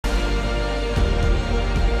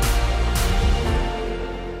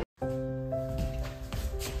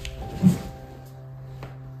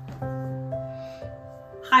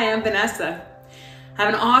Hi, I'm Vanessa. I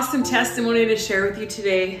have an awesome testimony to share with you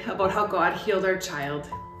today about how God healed our child.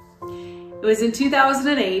 It was in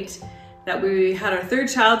 2008 that we had our third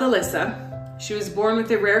child, Alyssa. She was born with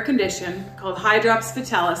a rare condition called hydrops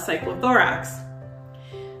fatalis cyclothorax.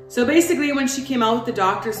 So basically when she came out, the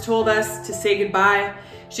doctors told us to say goodbye.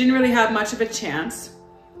 She didn't really have much of a chance.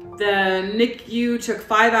 The NICU took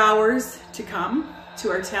 5 hours to come to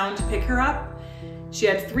our town to pick her up. She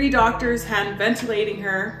had 3 doctors hand ventilating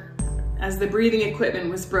her as the breathing equipment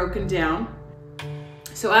was broken down.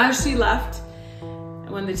 So as she left,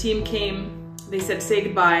 when the team came, they said, say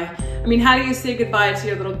goodbye. I mean, how do you say goodbye to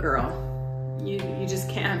your little girl? You just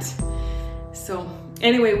can't. So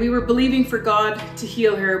anyway, we were believing for God to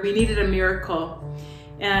heal her. We needed a miracle.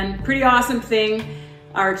 And pretty awesome thing,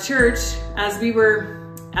 our church, as we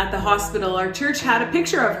were at the hospital, our church had a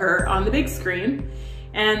picture of her on the big screen.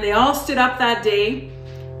 And they all stood up that day.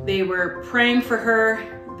 They were praying for her.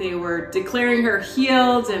 They were declaring her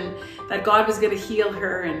healed and that God was going to heal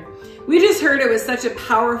her. And we just heard it was such a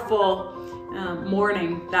powerful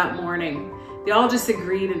morning that morning. They all just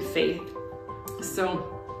agreed in faith.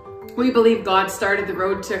 So we believe God started the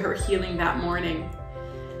road to her healing that morning.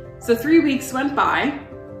 So 3 weeks went by.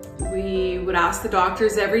 We would ask the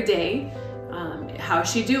doctors every day,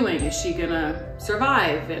 how's she doing? Is she going to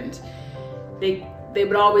survive? And they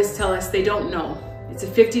would always tell us they don't know. It's a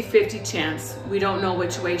 50-50 chance. We don't know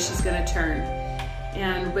which way she's gonna turn.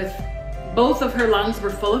 And with both of her lungs were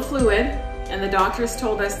full of fluid, and the doctors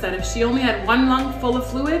told us that if she only had 1 lung full of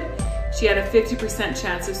fluid, she had a 50%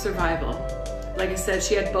 chance of survival. Like I said,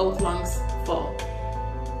 she had both lungs full.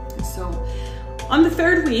 So on the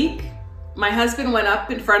 3rd week, my husband went up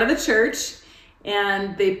in front of the church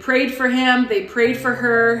and they prayed for him, they prayed for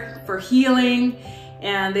her for healing.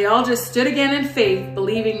 And they all just stood again in faith,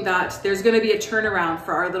 believing that there's going to be a turnaround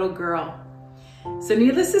for our little girl. So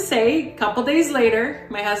needless to say, a couple days later,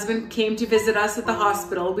 my husband came to visit us at the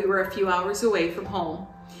hospital. We were a few hours away from home.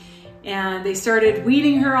 And they started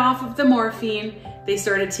weaning her off of the morphine. They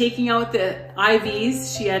started taking out the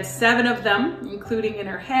IVs. She had 7 of them, including in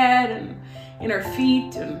her head and in her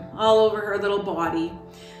feet and all over her little body.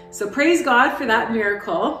 So praise God for that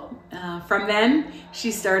miracle. From then,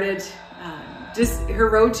 she started just her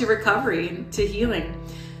road to recovery and to healing.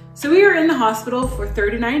 So we were in the hospital for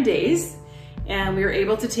 39 days and we were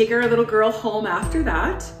able to take our little girl home after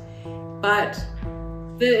that. But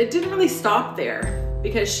it didn't really stop there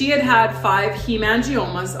because she had had 5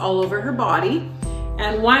 hemangiomas all over her body,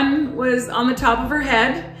 and 1 was on the top of her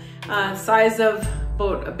head, size of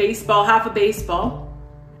about a baseball, half a baseball,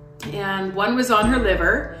 and 1 was on her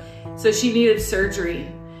liver, so she needed surgery.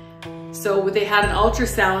 So they had an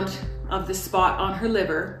ultrasound of the spot on her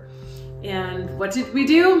liver. And what did we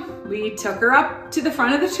do? We took her up to the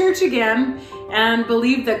front of the church again and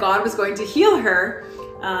believed that God was going to heal her,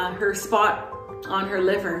 her spot on her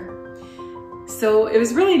liver. So it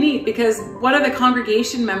was really neat because one of the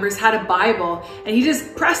congregation members had a Bible and he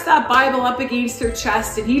just pressed that Bible up against her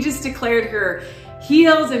chest and he just declared her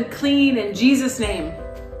healed and clean in Jesus' name.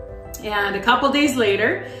 And a couple days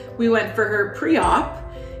later, we went for her pre-op,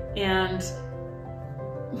 and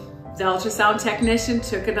the ultrasound technician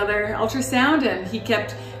took another ultrasound and he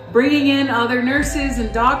kept bringing in other nurses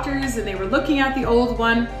and doctors, and they were looking at the old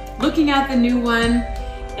one, looking at the new one,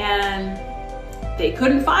 and they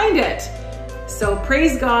couldn't find it. So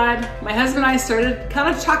praise God, my husband and I started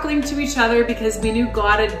kind of chuckling to each other because we knew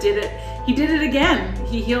God had did it. He did it again.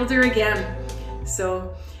 He healed her again.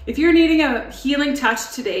 So if you're needing a healing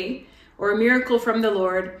touch today or a miracle from the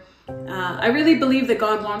Lord, I really believe that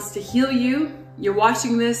God wants to heal you. You're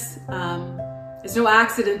watching this. It's no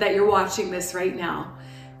accident that you're watching this right now.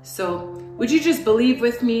 So would you just believe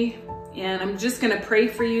with me? And I'm just going to pray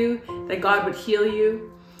for you that God would heal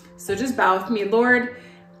you. So just bow with me. Lord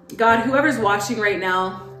God, whoever's watching right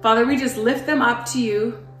now, Father, we just lift them up to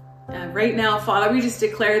you right now. Father, we just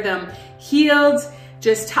declare them healed.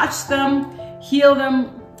 Just touch them, heal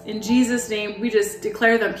them in Jesus' name. We just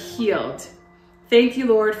declare them healed. Thank you,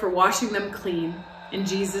 Lord, for washing them clean in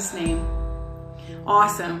Jesus' name.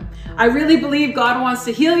 Awesome. I really believe God wants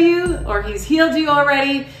to heal you, or he's healed you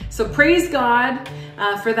already. So praise God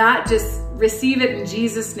for that. Just receive it in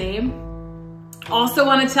Jesus' name. Also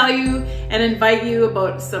want to tell you and invite you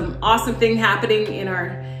about some awesome thing happening in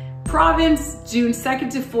our province, June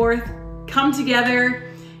 2nd to 4th. Come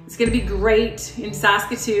together. It's going to be great in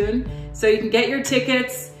Saskatoon. So you can get your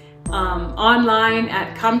tickets online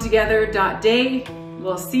at cometogether.day.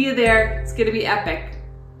 We'll see you there. It's going to be epic.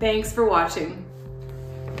 Thanks for watching.